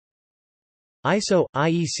ISO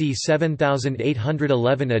IEC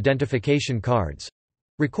 7811 identification cards.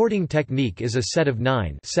 Recording technique is a set of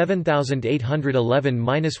 9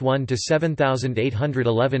 7811-1 to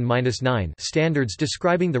 7811-9 standards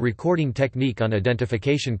describing the recording technique on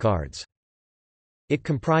identification cards. It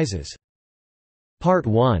comprises Part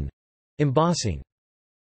 1. Embossing.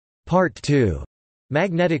 Part 2.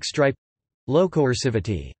 Magnetic stripe – low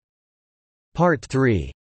coercivity. Part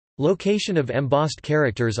 3. Location of embossed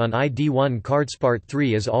characters on ID1 cards. Part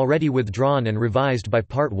 3 is already withdrawn and revised by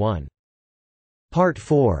Part 1. Part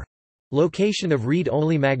 4. Location of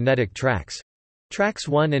read-only magnetic tracks. Tracks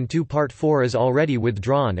 1 and 2. Part 4 is already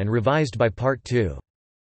withdrawn and revised by Part 2.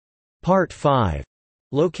 Part 5.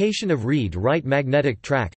 Location of read-write magnetic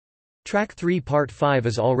track. Track 3. Part 5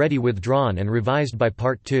 is already withdrawn and revised by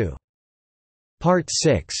Part 2. Part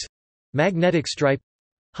 6. Magnetic stripe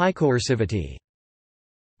 – high coercivity.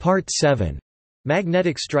 Part 7.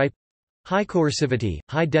 Magnetic stripe – high coercivity,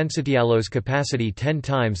 high density. Allows capacity 10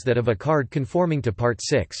 times that of a card conforming to Part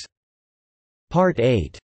 6. Part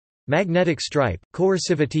 8. Magnetic stripe –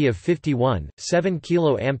 coercivity of 51, 7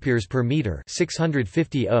 kA per meter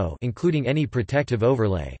 650 O including any protective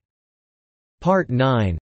overlay. Part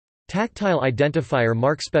 9. Tactile identifier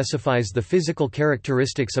mark specifies the physical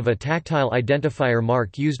characteristics of a tactile identifier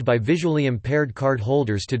mark used by visually impaired card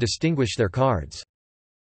holders to distinguish their cards.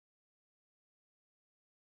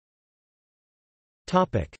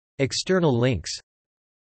 External links.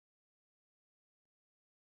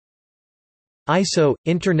 ISO –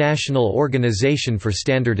 International Organization for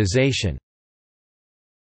Standardization.